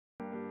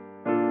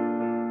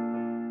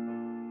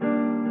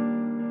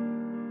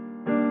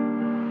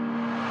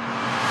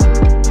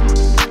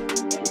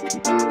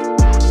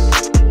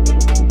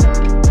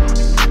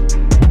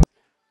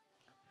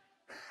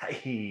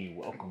Hey,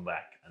 welcome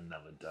back.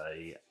 Another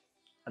day,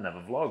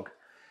 another vlog.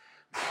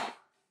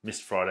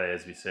 Missed Friday,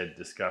 as we said,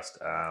 discussed.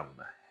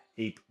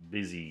 Heap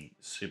busy,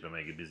 super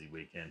mega busy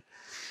weekend.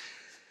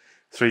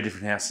 3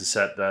 different houses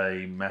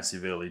Saturday,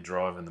 massive early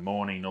drive in the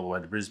morning, all the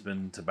way to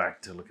Brisbane to back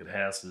to look at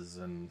houses,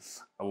 and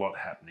a lot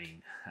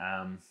happening.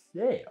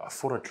 Yeah, I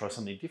thought I'd try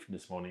something different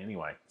this morning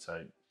anyway. So,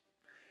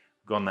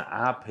 I've gone the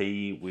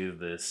RP with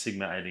the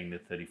Sigma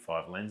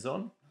 18-35 lens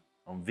on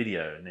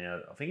video. Now,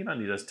 I think it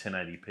only does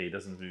 1080p, it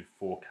doesn't do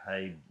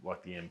 4K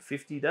like the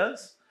M50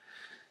 does,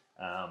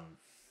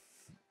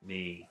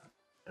 the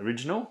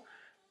original,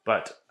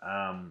 but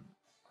I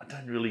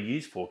don't really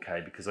use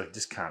 4K because I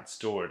just can't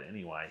store it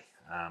anyway.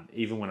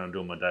 Even when I'm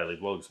doing my daily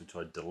vlogs, which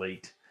I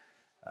delete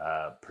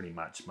pretty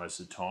much most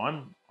of the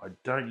time, I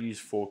don't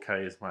use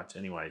 4K as much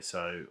anyway.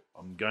 So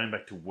I'm going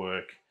back to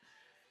work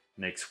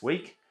next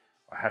week.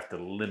 I have to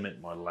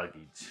limit my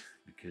luggage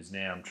because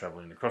now I'm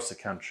traveling across the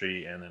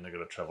country and then I've got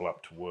to travel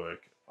up to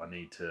work. I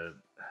need to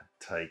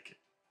take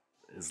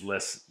as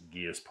less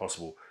gear as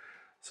possible.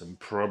 So I'm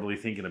probably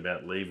thinking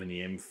about leaving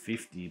the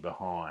M50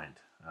 behind.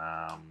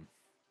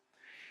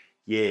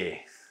 Yeah,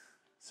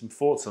 some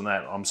thoughts on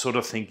that. I'm sort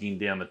of thinking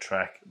down the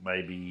track,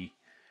 maybe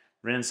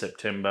around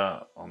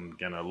September, I'm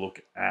going to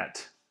look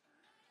at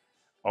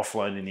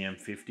offloading the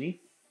M50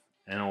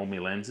 and all my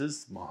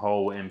lenses, my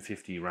whole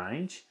M50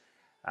 range.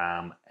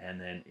 And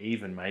then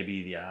even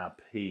maybe the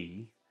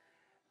RP,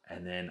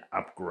 and then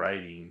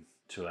upgrading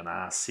to an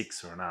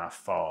R6 or an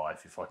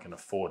R5 if I can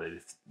afford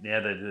it.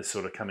 Now that they're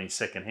sort of coming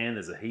secondhand,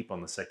 there's a heap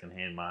on the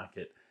secondhand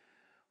market.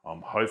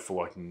 I'm hopeful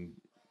I can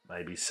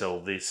maybe sell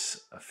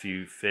this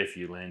fair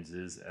few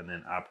lenses and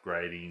then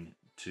upgrading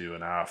to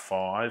an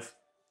R5,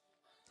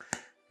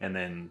 and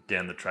then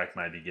down the track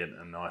maybe get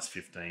a nice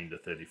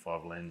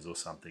 15-35 lens or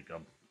something.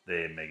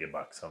 They're mega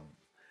bucks.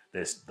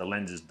 The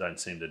lenses don't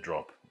seem to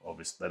drop.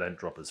 Obviously, they don't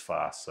drop as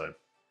fast. So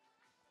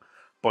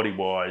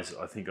body-wise,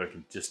 I think I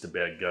can just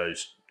about go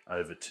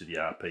over to the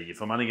RP.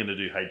 If I'm only going to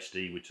do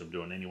HD, which I'm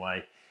doing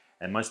anyway,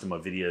 and most of my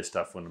video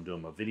stuff when I'm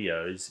doing my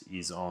videos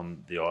is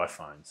on the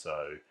iPhone.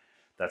 So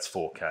that's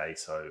 4K,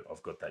 so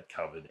I've got that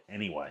covered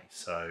anyway.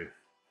 So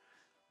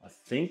I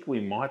think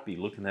we might be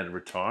looking at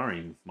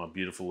retiring my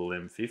beautiful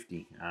little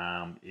M50.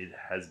 It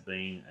has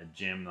been a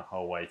gem the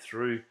whole way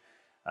through.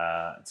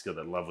 It's got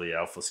that lovely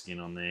alpha skin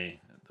on there,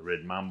 the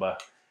red mamba.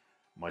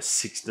 My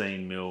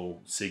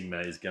 16mm Sigma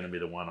is going to be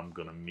the one I'm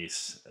going to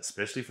miss,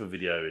 especially for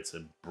video. It's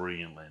a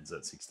brilliant lens,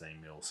 that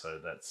 16mm. So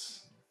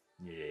that's,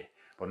 yeah.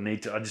 But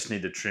I just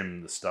need to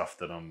trim the stuff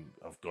that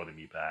I've got in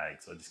my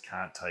bags. I just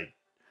can't take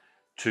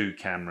 2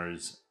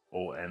 cameras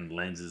and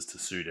lenses to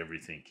suit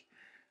everything.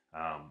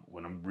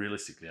 When I'm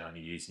realistically only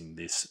using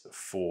this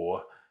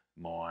for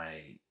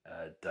my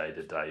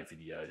day-to-day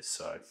videos.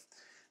 So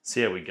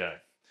see how we go.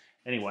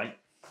 Anyway.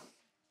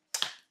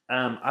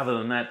 Other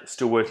than that,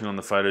 still working on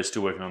the photos,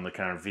 still working on the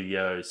current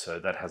video, so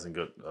that hasn't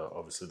got,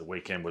 obviously the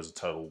weekend was a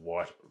total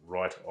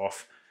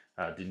write-off,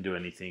 didn't do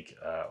anything.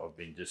 I've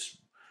been just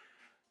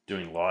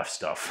doing life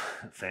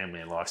stuff, family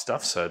and life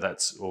stuff, so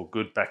that's all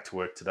good. Back to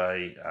work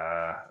today.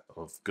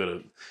 I've got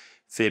a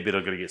fair bit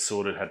I've got to get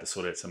sorted, had to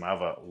sort out some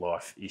other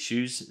life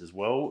issues as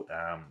well.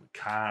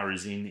 Car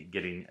is in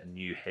getting a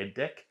new head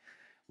deck,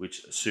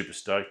 which super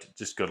stoked.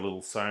 Just got a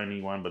little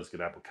Sony one, but it's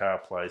got Apple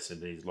CarPlay, so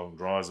these long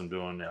drives I'm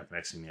doing now, I can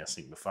actually now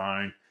sync my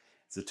phone.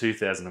 It's a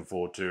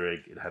 2004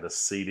 Touareg. It had a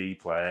CD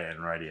player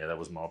and radio. That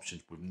was my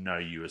option, with no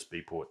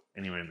USB port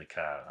anywhere in the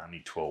car, only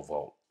 12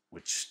 volt,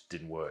 which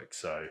didn't work.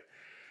 So,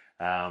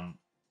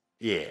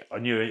 yeah, I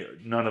knew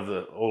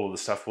all of the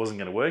stuff wasn't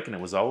going to work, and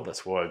it was old.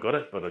 That's why I got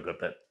it, but I got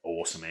that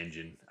awesome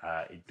engine.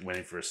 It went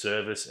in for a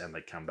service, and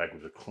they come back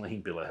with a clean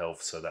bill of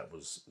health, so that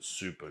was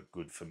super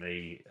good for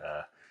me.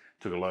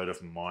 Took a load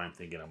off my mind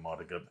thinking I might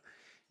have got,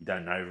 you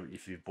don't know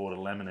if you've bought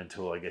a lemon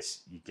until I guess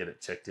you get it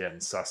checked out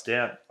and sussed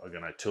out. I've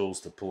got no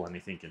tools to pull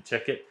anything and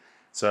check it.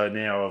 So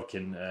now I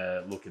can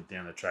look at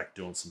down the track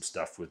doing some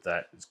stuff with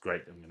that. It's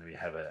great. I'm going to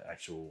have an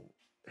actual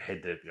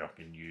head that I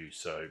can use.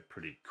 So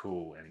pretty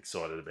cool and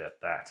excited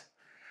about that.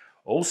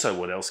 Also,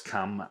 what else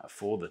come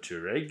for the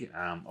Touareg?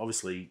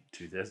 Obviously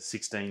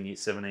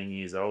 17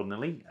 years old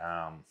nearly.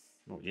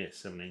 Well, yeah,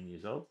 17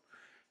 years old.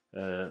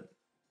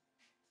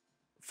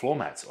 Floor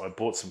mats. I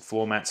bought some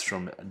floor mats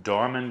from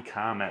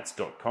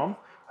diamondcarmats.com.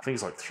 I think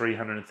it's like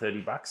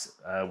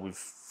 $330 with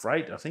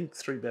freight. I think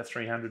about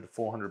 $300 to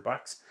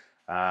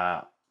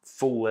 $400.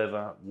 Full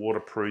leather,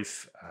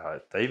 waterproof.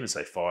 They even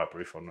say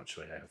fireproof. I'm not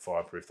sure how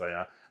fireproof they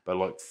are, but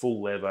like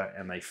full leather,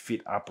 and they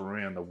fit up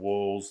around the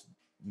walls.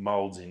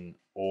 Molds in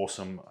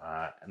awesome,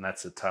 and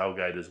that's a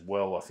tailgate as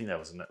well. I think that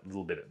was a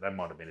little bit. That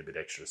might have been a bit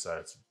extra. So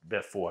it's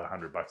about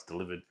 $400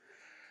 delivered.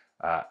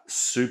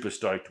 Super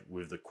stoked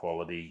with the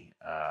quality,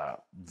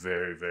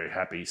 very, very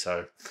happy.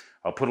 So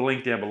I'll put a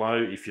link down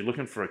below. If you're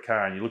looking for a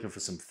car and you're looking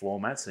for some floor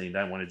mats and you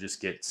don't want to just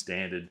get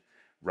standard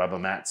rubber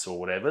mats or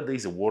whatever,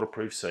 these are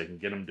waterproof, so you can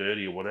get them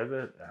dirty or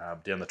whatever.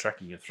 Down the track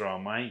you can throw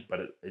them away,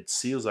 but it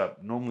seals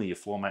up. Normally your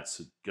floor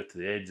mats get to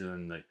the edge and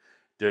then the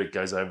dirt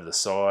goes over the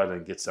side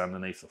and gets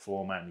underneath the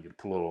floor mat, and you can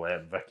pull it all out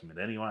and vacuum it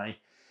anyway.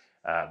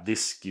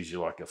 This gives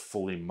you like a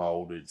fully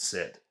molded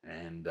set,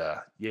 and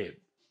yeah,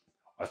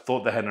 I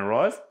thought they hadn't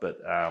arrived, but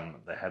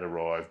they had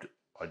arrived.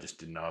 I just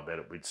didn't know about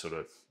it. We'd sort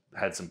of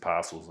had some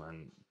parcels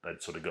and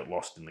they'd sort of got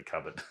lost in the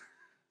cupboard.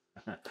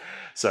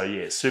 So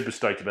yeah, super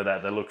stoked about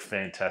that. They look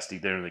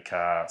fantastic. They're in the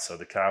car, so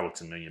the car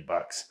looks $1 million.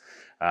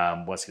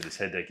 Once I get this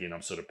head deck in,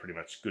 I'm sort of pretty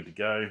much good to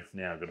go.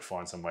 Now I've got to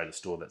find some way to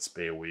store that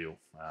spare wheel.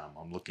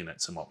 I'm looking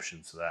at some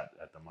options for that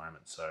at the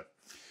moment. So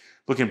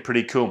looking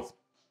pretty cool.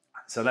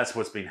 So that's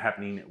what's been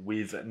happening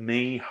with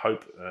me.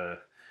 Hope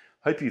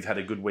you've had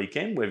a good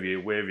weekend, wherever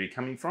you're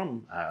coming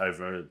from,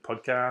 over a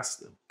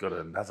podcast. Got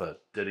another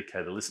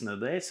dedicated listener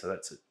there, so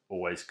that's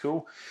always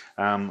cool.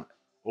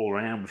 All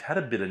around, we've had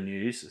a bit of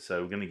news, so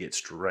we're going to get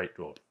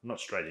not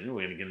straight into it,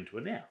 we're going to get into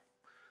it now.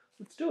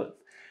 Let's do it.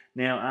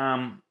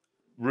 Now,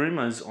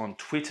 rumours on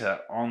Twitter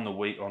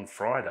on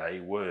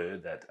Friday were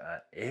that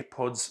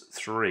AirPods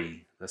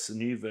 3, that's the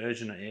new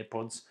version of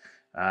AirPods,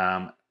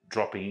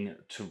 dropping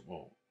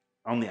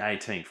on the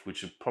 18th,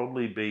 which will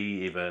probably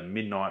be either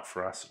midnight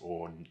for us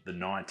or the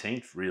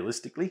 19th,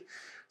 realistically.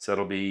 So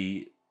it'll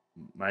be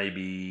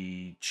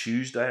maybe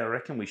Tuesday, I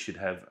reckon. We should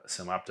have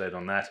some update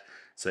on that.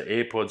 So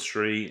AirPods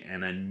 3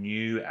 and a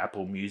new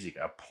Apple Music,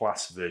 a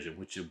Plus version,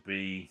 which will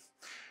be...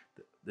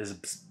 There's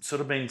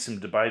sort of been some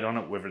debate on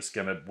it, whether it's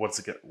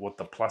what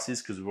the Plus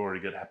is, because we've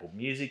already got Apple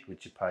Music,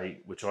 which I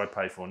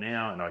pay for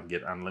now, and I can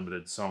get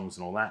unlimited songs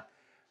and all that.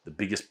 The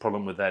biggest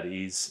problem with that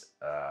is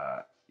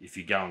if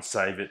you go and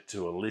save it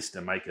to a list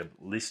and make a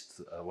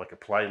list, like a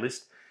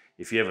playlist,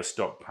 if you ever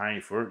stop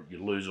paying for it,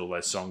 you lose all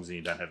those songs and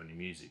you don't have any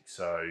music.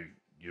 So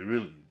you're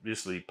really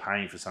basically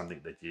paying for something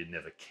that you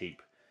never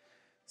keep.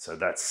 So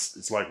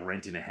it's like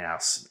renting a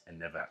house and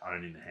never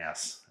owning the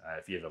house.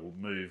 If you ever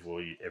move,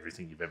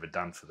 everything you've ever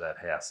done for that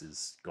house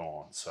is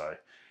gone. So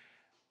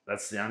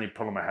that's the only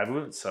problem I have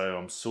with it. So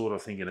I'm sort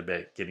of thinking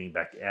about getting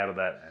back out of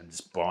that and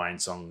just buying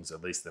songs,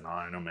 at least then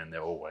I own them, and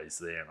they're always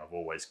there and I've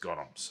always got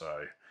them.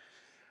 So,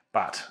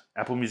 but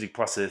Apple Music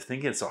Plus, they're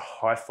thinking it's a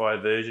hi-fi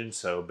version,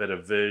 so a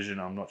better version.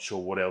 I'm not sure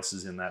what else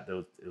is in that.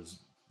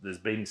 There's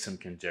been some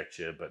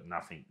conjecture, but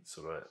nothing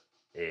sort of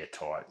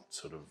airtight,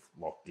 sort of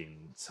locked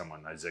in.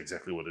 Someone knows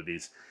exactly what it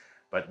is.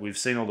 But we've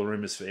seen all the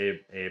rumors for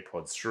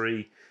AirPods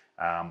 3.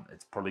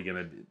 It's probably going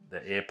to be the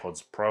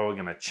AirPods Pro are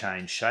going to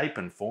change shape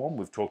and form.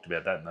 We've talked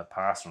about that in the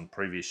past on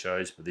previous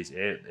shows, but this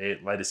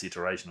latest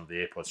iteration of the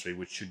AirPods 3,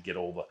 which should get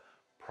all the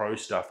Pro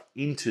stuff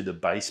into the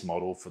base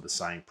model for the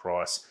same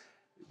price,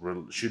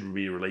 should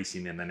be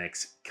releasing in the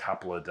next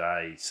couple of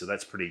days. So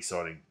that's pretty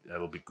exciting.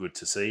 That'll be good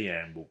to see,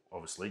 and we'll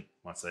obviously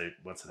once it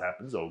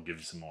happens, I'll give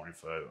you some more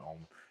info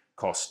on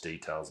cost,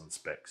 details, and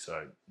specs.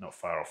 So not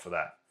far off for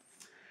that.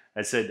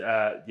 I said,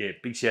 yeah,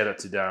 big shout out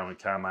to Darren with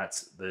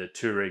Carmats. The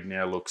Touareg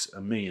now looks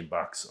 $1 million.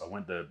 I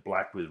went to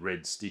black with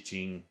red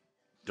stitching,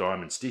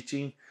 diamond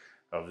stitching.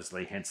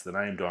 Obviously, hence the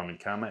name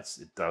Diamond Carmats.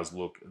 It does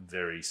look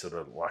very sort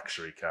of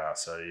luxury car.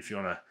 So if you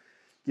want to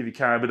give your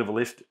car a bit of a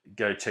lift,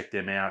 go check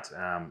them out.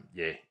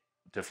 Yeah,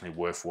 definitely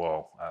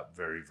worthwhile.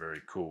 Very,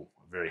 very cool.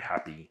 Very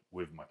happy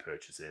with my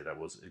purchase there. That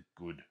was a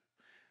good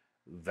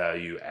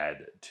value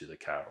add to the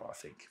car, I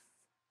think.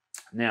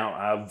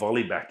 Now,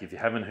 Vollebak. If you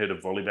haven't heard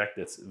of Vollebak,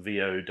 that's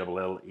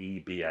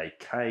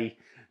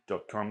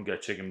VOLLEBAK.com. Go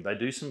check them. They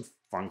do some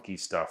funky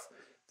stuff.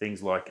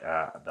 Things like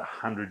the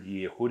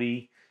 100-year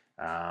hoodie,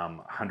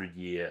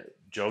 100-year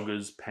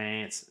joggers,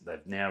 pants.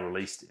 They've now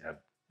released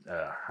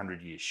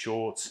 100-year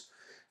shorts.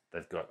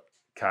 They've got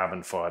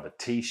carbon fiber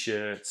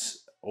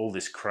T-shirts, all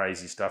this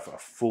crazy stuff. A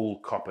full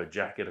copper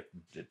jacket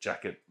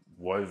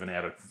woven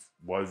out of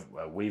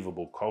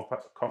weavable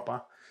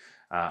copper.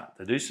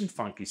 They do some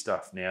funky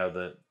stuff. Now,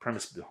 the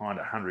premise behind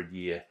a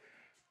 100-year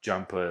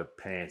jumper,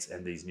 pants,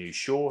 and these new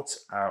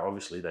shorts are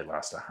obviously they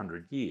last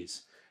 100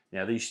 years.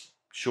 Now, these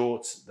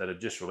shorts that are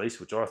just released,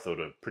 which I thought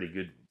are pretty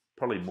good,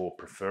 probably more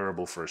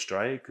preferable for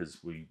Australia because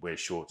we wear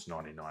shorts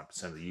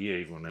 99% of the year.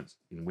 Even when it's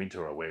in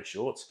winter, I wear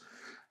shorts.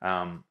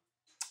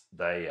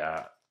 They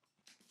are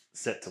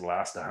set to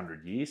last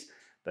 100 years.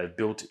 They've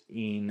built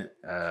in,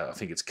 I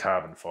think it's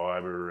carbon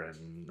fiber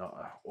and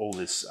all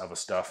this other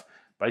stuff.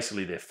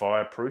 Basically, they're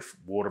fireproof,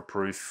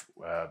 waterproof.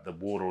 The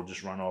water will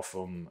just run off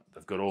them.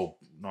 They've got all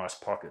nice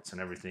pockets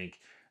and everything.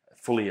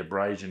 Fully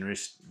abrasion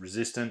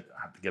resistant.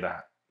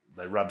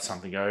 They rub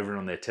something over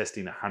and they're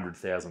testing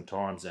 100,000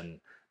 times and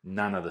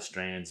none of the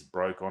strands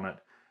broke on it.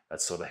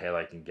 That's sort of how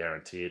they can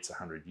guarantee it's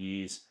 100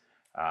 years.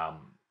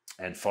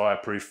 And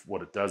fireproof,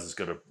 what it does is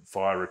got a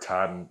fire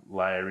retardant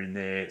layer in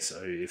there.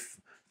 So if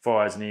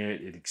fire's near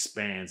it, it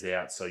expands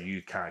out so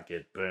you can't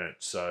get burnt.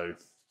 So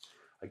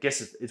I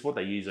guess it's what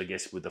they use, I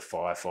guess, with the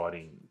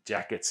firefighting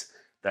jackets.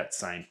 That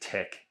same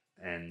tech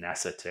and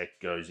NASA tech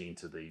goes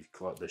into the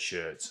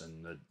shirts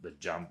and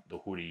the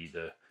hoodie,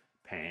 the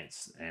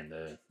pants, and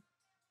the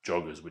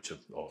joggers,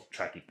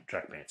 track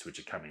pants, which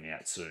are coming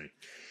out soon.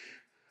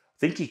 I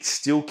think you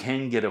still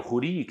can get a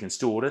hoodie. You can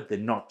still order it. They're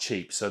not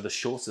cheap. So the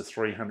shorts are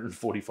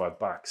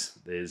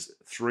 $345. There's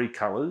 3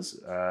 colors.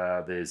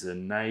 There's a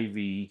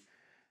navy,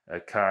 a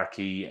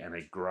khaki, and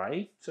a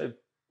grey. So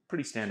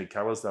pretty standard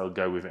colours. They'll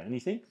go with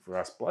anything for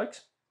us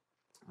blokes.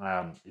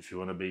 if you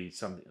want to be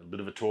a bit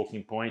of a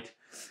talking point,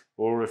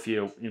 or if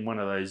you're in one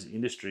of those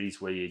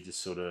industries where you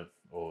just sort of,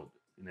 or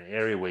in an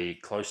area where you're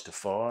close to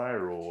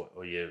fire,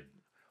 or you're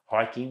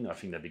hiking. I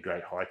think they'd be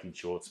great hiking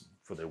shorts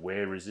for their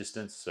wear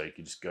resistance, so you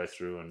can just go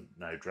through and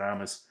no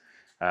dramas.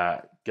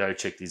 Go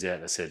check these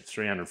out. I said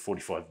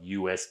 $345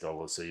 US,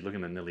 so you're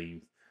looking at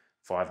nearly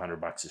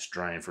 $500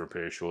 Australian for a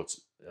pair of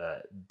shorts.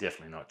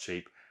 Definitely not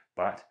cheap,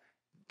 but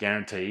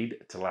guaranteed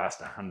to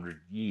last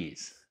 100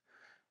 years.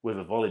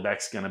 Whether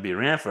Vollebak's going to be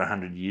around for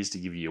 100 years to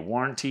give you a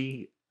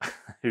warranty,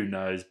 who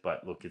knows?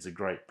 But look, it's a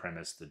great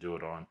premise to do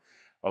it on.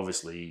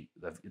 Obviously,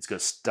 it's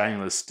got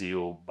stainless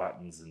steel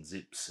buttons and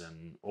zips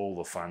and all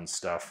the fun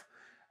stuff.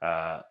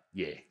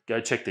 Yeah,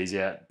 go check these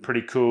out.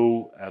 Pretty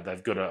cool.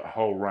 They've got a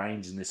whole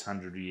range in this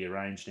 100-year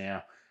range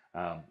now.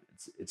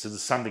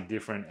 It's something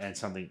different and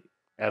something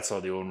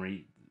outside the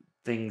ordinary.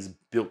 Things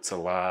built to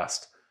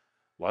last,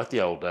 like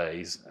the old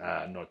days,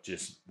 not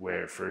just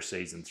wear it for a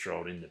season,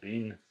 throw it in the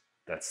bin.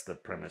 That's the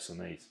premise on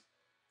these.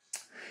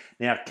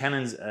 Now,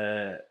 Canon's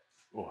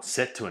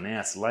set to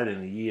announce later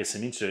in the year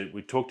some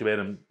we talked about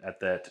them at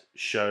that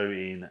show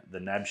in the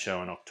NAB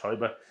show in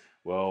October.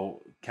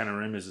 Well, Canon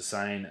rumors are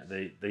saying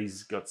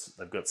they've got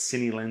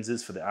Cine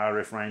lenses for the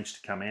RF range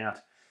to come out,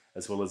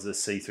 as well as the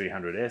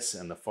C300S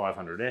and the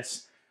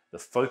 500S. The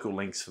focal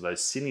lengths for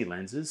those Cine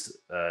lenses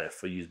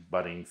for use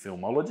budding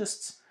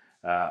filmologists,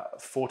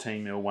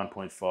 14mm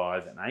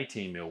 1.5 and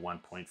 18mm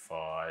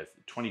 1.5,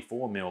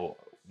 24mm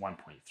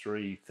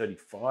 1.3,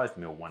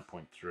 35mm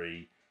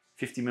 1.3,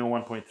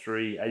 50mm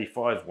 1.3,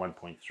 85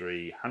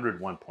 1.3,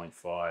 100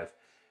 1.5,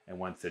 and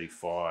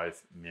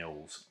 135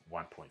 mils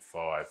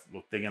 1.5.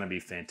 Look, they're going to be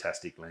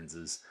fantastic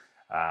lenses.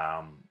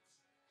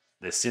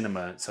 They're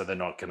cinema, so they're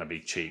not going to be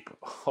cheap.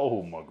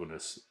 Oh my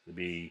goodness, it'd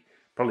be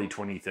probably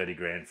 20, 30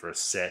 grand for a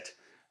set,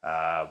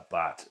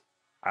 but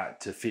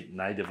to fit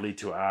natively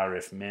to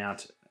RF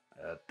mount,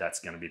 that's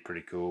going to be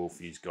pretty cool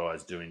for you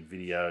guys doing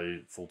video,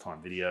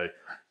 full-time video.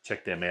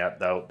 Check them out.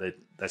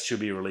 That should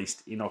be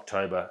released in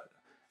October.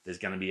 There's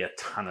going to be a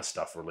ton of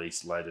stuff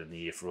released later in the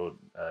year for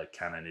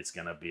Canon. It's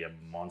going to be a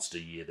monster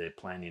year. They're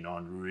planning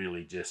on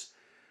really just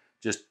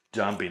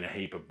dumping a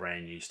heap of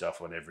brand new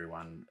stuff on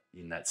everyone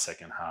in that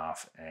second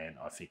half, and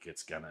I think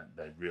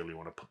they really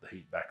want to put the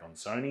heat back on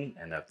Sony,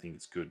 and I think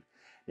it's good.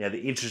 Now,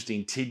 the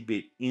interesting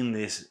tidbit in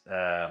this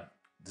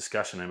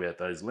discussion about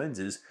those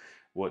lenses,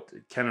 what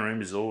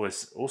Canon is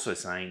always also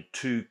saying,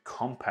 2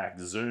 compact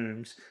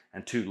zooms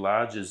and 2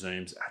 larger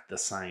zooms at the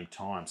same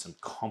time. Some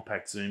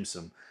compact zooms,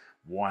 some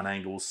wide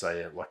angles,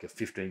 say like a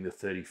 15 to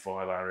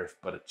 35 RF,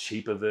 but a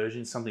cheaper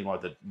version, something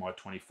like my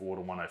 24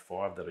 to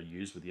 105 that I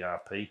use with the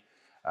RP.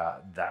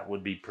 That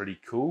would be pretty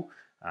cool.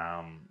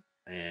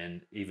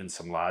 And even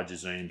some larger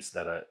zooms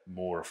that are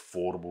more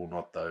affordable,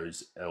 not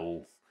those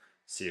L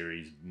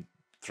series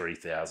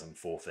 $3,000,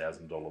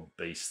 $4,000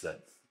 beasts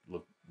that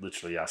look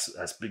literally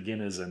us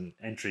beginners and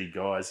entry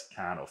guys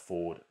can't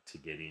afford to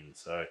get in.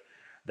 So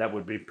that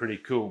would be pretty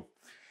cool.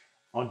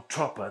 On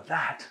top of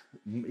that,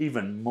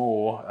 even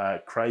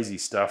more crazy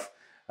stuff.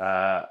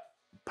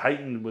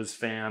 Patent was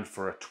found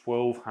for a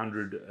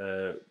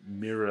 1200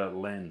 mirror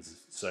lens.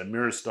 So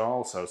mirror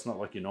style, so it's not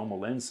like your normal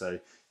lens. So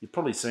you've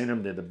probably seen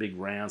them. They're the big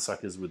round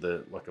suckers with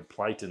like a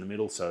plate in the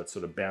middle, so it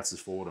sort of bounces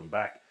forward and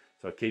back.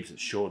 So it keeps it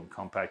short and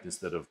compact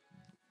instead of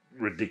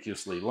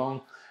ridiculously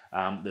long.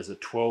 There's a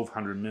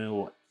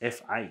 1200mm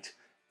f8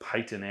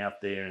 patent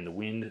out there in the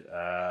wind.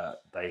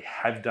 They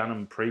have done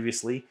them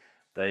previously.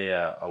 They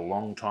a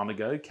long time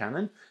ago,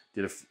 Canon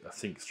did I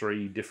think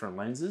 3 different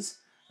lenses,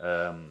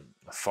 a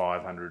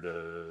 500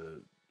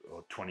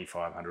 or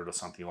 2500 or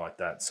something like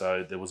that.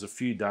 So there was a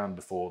few done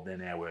before. They're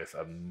now worth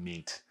a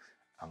mint.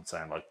 I'm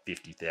saying like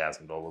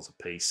 $50,000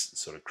 a piece,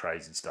 sort of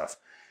crazy stuff.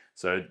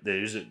 So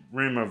there's a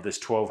rumor of this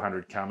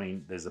 1200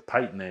 coming. There's a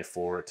patent there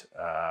for it.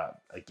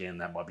 Again,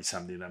 that might be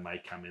something that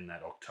may come in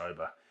that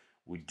October.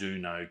 We do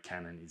know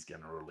Canon is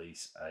going to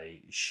release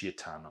a shit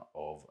ton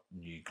of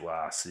new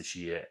glass this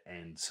year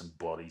and some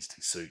bodies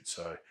to suit.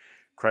 So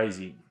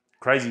crazy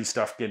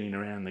stuff getting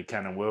around the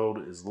Canon world.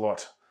 There's a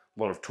lot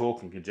of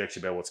talk and conjecture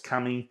about what's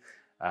coming.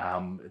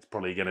 It's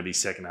probably going to be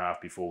second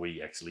half before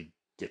we actually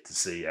get to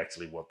see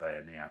what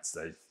they announce.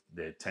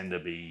 They tend to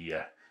be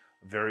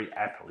very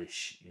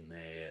Apple-ish in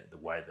the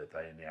way that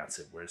they announce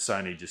it, whereas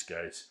Sony just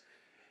goes,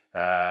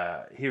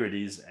 here it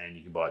is, and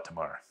you can buy it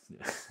tomorrow.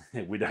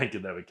 We don't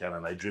get that with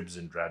Canon. They dribs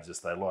and drabs us.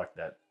 They like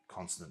that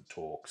constant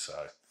talk.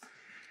 So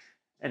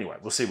anyway,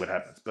 we'll see what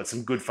happens. But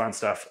some good fun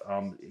stuff.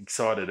 I'm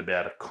excited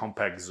about a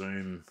compact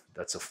zoom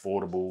that's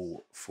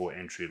affordable for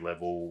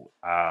entry-level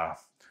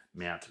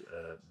mount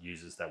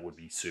users. That would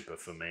be super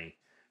for me.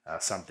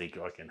 Something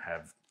I can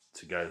have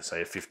to go,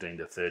 say, a 15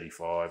 to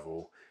 35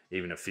 or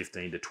even a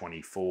 15 to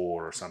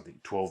 24 or something,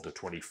 12 to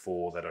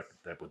 24,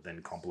 that would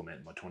then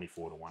complement my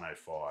 24 to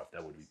 105.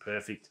 That would be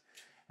perfect.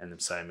 And then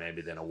say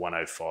maybe then a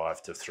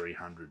 105 to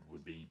 300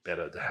 would be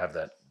better to have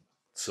that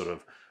sort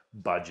of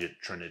budget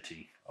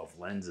trinity of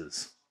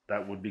lenses.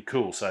 That would be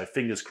cool. So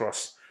fingers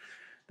crossed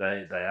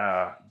they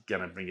are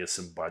going to bring us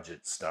some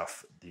budget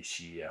stuff this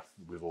year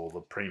with all the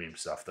premium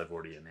stuff they've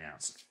already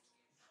announced.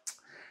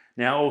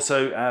 Now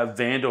also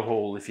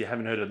Vanderhall, if you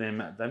haven't heard of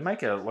them, they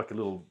make a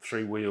little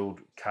 3-wheeled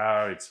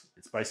car. It's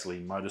basically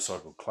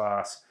motorcycle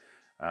class,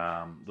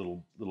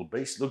 little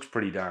beast. Looks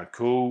pretty darn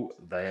cool.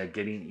 They are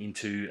getting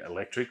into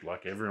electric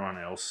like everyone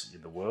else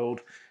in the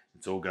world.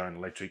 It's all going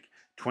electric.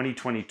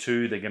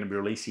 2022, they're going to be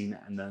releasing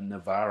the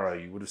Navarro.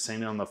 You would have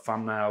seen it on the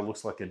thumbnail.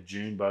 Looks like a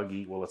dune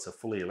buggy. Well, it's a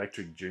fully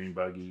electric dune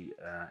buggy,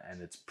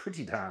 and it's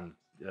pretty darn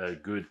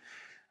good.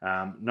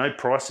 No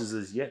prices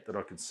as yet that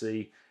I can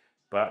see,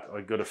 but I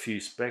got a few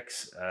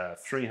specs.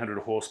 300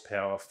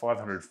 horsepower,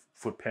 500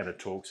 foot-pound of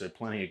torque, so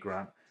plenty of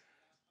grunt.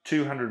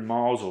 200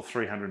 miles or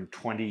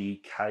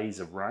 320 k's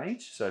of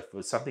range. So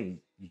for something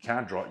you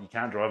can't drive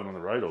it on the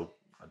road, or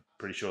I'm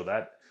pretty sure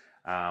that,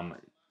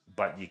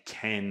 but you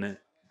can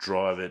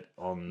drive it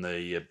on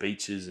the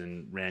beaches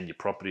and around your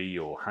property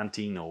or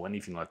hunting or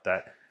anything like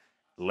that.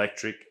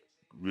 Electric,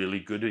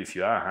 really good if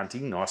you are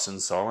hunting, nice and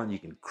silent. You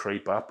can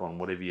creep up on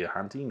whatever you're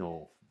hunting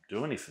or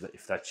doing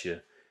if that's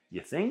your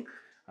thing.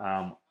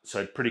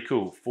 So pretty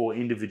cool. 4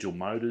 individual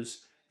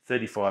motors,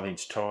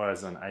 35-inch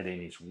tyres on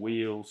 18-inch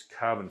wheels,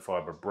 carbon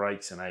fibre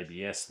brakes and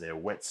ABS. They're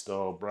wet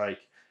style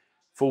brake.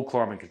 Full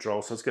climate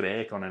control, so it's got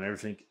aircon and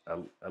everything.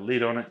 A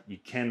lid on it. You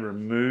can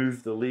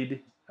remove the lid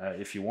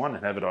if you want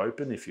and have it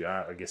open. If you're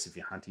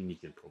hunting, you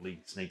can probably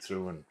sneak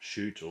through and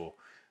shoot or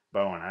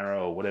bow and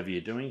arrow or whatever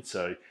you're doing.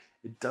 So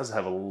it does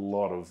have a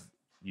lot of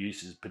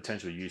uses,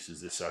 potential uses,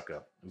 this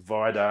sucker.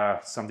 VIDAR,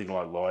 something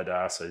like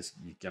LiDAR, so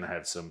you're going to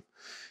have some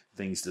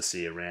things to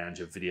see around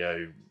your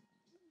video,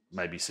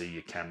 maybe see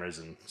your cameras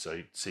and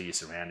so see your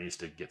surroundings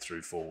to get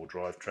through 4-wheel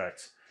drive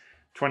tracks.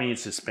 20-inch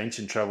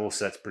suspension travel,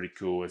 so that's pretty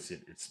cool. It's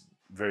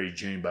very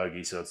dune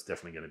buggy, so it's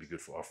definitely going to be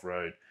good for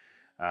off-road.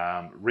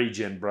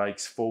 Regen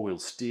brakes, 4-wheel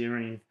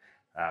steering,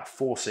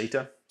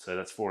 4-seater, so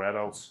that's 4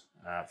 adults,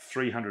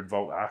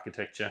 300-volt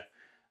architecture,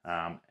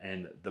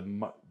 and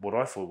what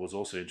I thought was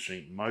also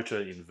interesting,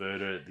 motor,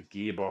 inverter, the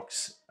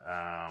gearbox,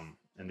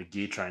 and the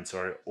gear train,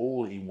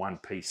 all in one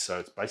piece. So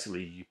it's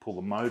basically you pull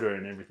the motor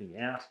and everything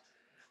out,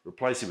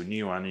 replace it with a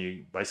new one, and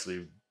you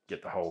basically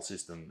get the whole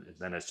system.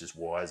 Then it's just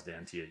wires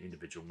down to your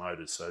individual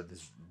motors. So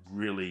this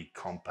really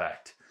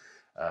compact,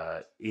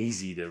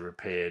 easy to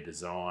repair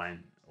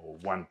design, or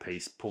one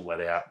piece, pull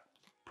that out,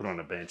 put on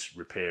a bench,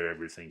 repair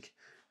everything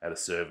at a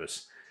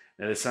service.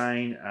 Now they're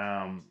saying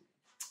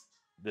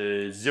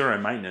the zero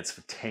maintenance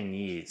for 10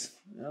 years.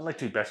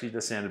 Electric battery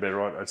does sound about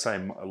right. I'd say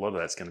a lot of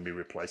that's going to be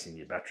replacing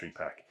your battery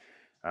pack.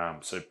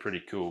 So pretty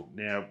cool.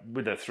 Now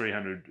with that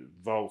 300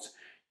 volts,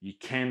 you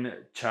can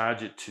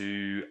charge it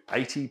to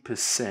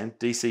 80%,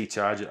 DC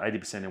charge at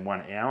 80% in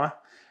 1 hour.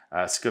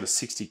 It's got a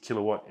 60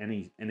 kilowatt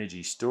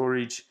energy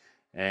storage,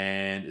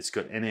 and it's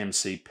got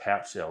NMC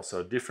pouch cell, so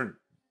a different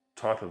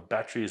type of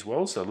battery as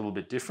well, so a little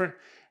bit different.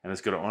 And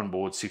it's got an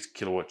onboard 6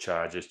 kilowatt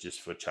charger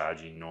just for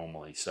charging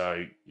normally.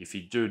 So if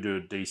you do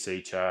a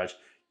DC charge,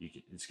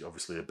 it's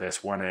obviously the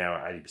best. 1 hour,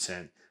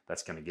 80%.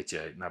 That's going to get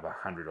you another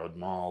 100 odd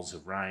miles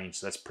of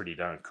range. That's pretty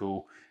darn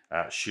cool.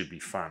 Should be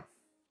fun.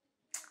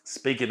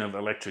 Speaking of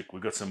electric,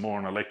 we've got some more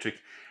on electric.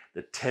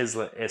 The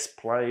Tesla S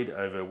Plaid,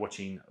 over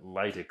watching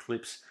later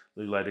clips.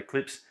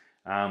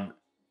 On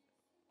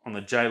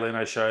the Jay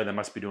Leno show, they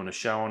must be doing a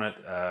show on it.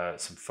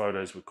 Some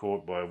photos were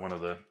caught by one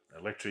of the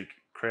electric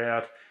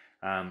crowd.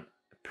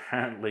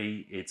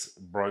 Apparently it's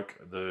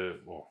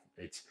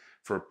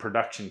for a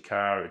production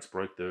car, it's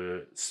broke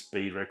the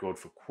speed record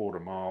for quarter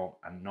mile,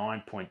 a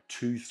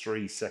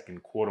 9.23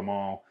 second quarter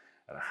mile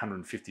at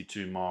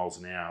 152 miles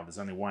an hour. There's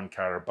only one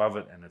car above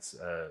it, and it's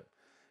a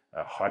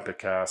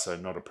hypercar, so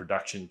not a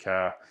production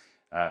car.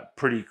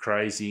 Pretty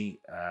crazy.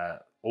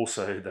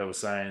 Also,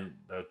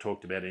 they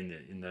talked about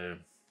in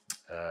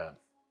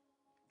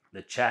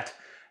the chat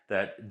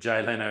that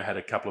Jay Leno had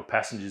a couple of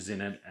passengers in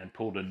it and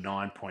pulled a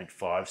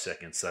 9.5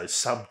 seconds, so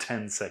sub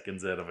 10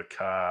 seconds out of a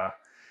car,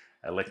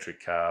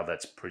 electric car.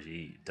 That's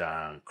pretty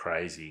darn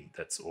crazy.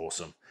 That's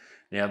awesome.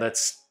 Now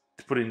that's,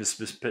 to put into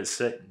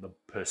the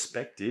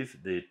perspective,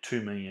 the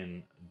 $2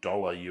 million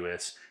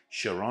US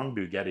Chiron,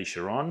 Bugatti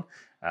Chiron,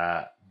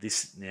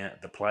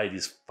 the Plaid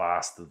is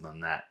faster than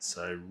that.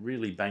 So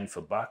really bang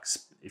for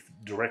bucks, if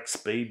direct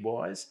speed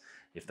wise,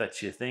 if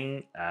that's your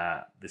thing,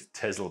 this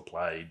Tesla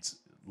Plaid's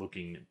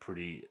looking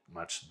pretty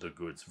much the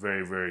goods.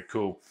 Very, very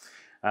cool.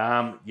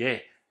 Yeah,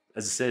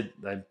 as I said,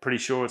 they're pretty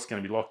sure it's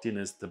going to be locked in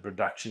as the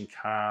production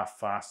car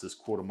fastest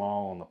quarter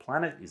mile on the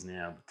planet is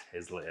now the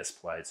Tesla S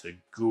Plaid. So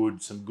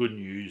some good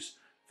news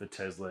for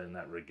Tesla in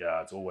that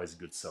regard. It's always a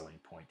good selling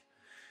point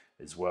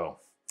as well.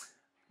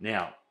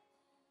 Now,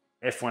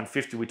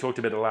 F-150, we talked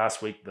about it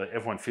last week. The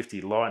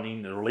F-150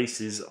 Lightning, the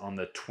release is on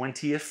the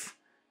 20th.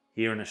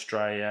 Here in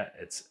Australia,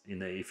 it's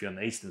if you're in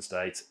the eastern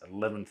states,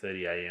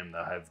 11:30 a.m.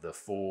 They'll have the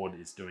Ford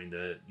is doing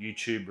the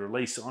YouTube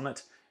release on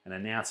it, an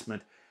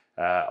announcement.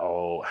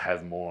 I'll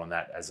have more on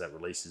that as that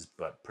releases,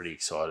 but pretty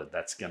excited.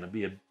 That's going to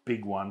be a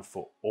big one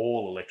for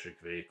all electric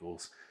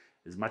vehicles.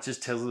 As much as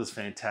Tesla is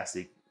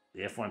fantastic,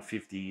 the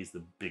F-150 is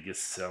the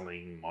biggest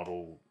selling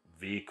model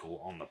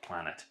vehicle on the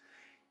planet.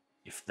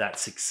 If that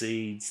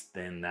succeeds,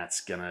 then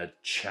that's going to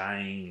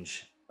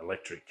change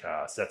electric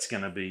cars. That's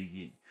going to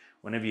be,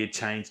 whenever you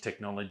change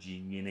technology,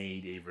 you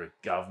need either a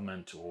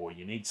government or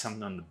you need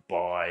something to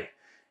buy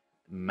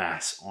en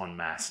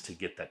masse to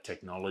get that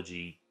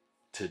technology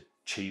to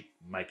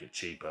make it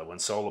cheaper. When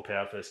solar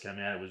power first came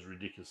out, it was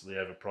ridiculously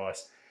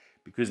overpriced.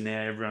 Because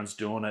now everyone's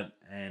doing it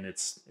and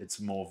it's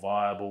more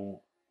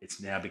viable,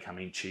 it's now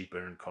becoming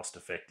cheaper and cost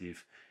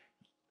effective.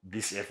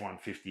 This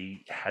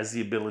F-150 has the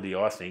ability,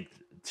 I think,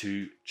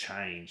 to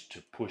change,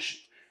 to push,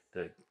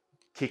 to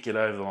kick it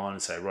over the line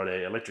and say, right,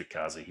 our electric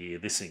cars are here,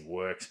 this thing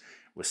works,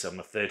 we're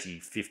selling 30,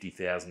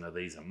 50,000 of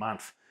these a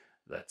month.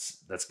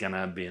 That's going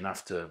to be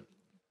enough to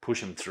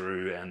push them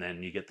through, and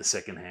then you get the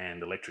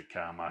second-hand electric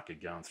car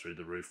market going through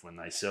the roof when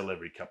they sell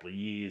every couple of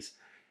years.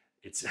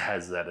 It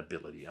has that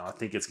ability. I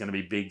think it's going to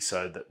be big,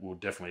 so that we'll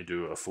definitely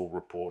do a full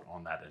report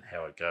on that and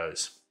how it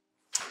goes.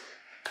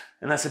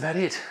 And that's about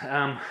it.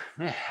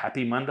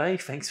 Happy Monday.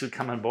 Thanks for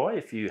coming by.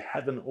 If you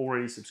haven't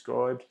already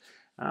subscribed,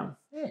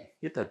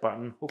 hit that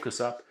button, hook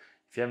us up.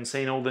 If you haven't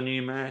seen all the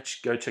new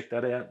merch, go check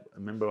that out.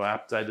 Remember, I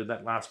updated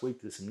that last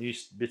week. There's some new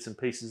bits and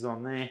pieces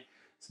on there.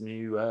 Some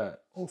new,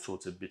 all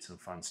sorts of bits and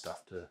fun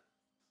stuff to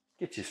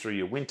get you through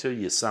your winter,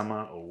 your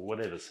summer, or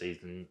whatever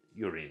season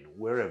you're in,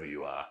 wherever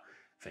you are.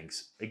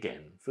 Thanks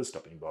again for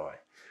stopping by.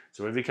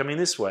 So if you're coming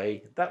this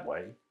way, that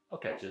way, I'll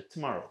catch you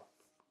tomorrow.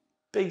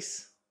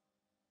 Peace.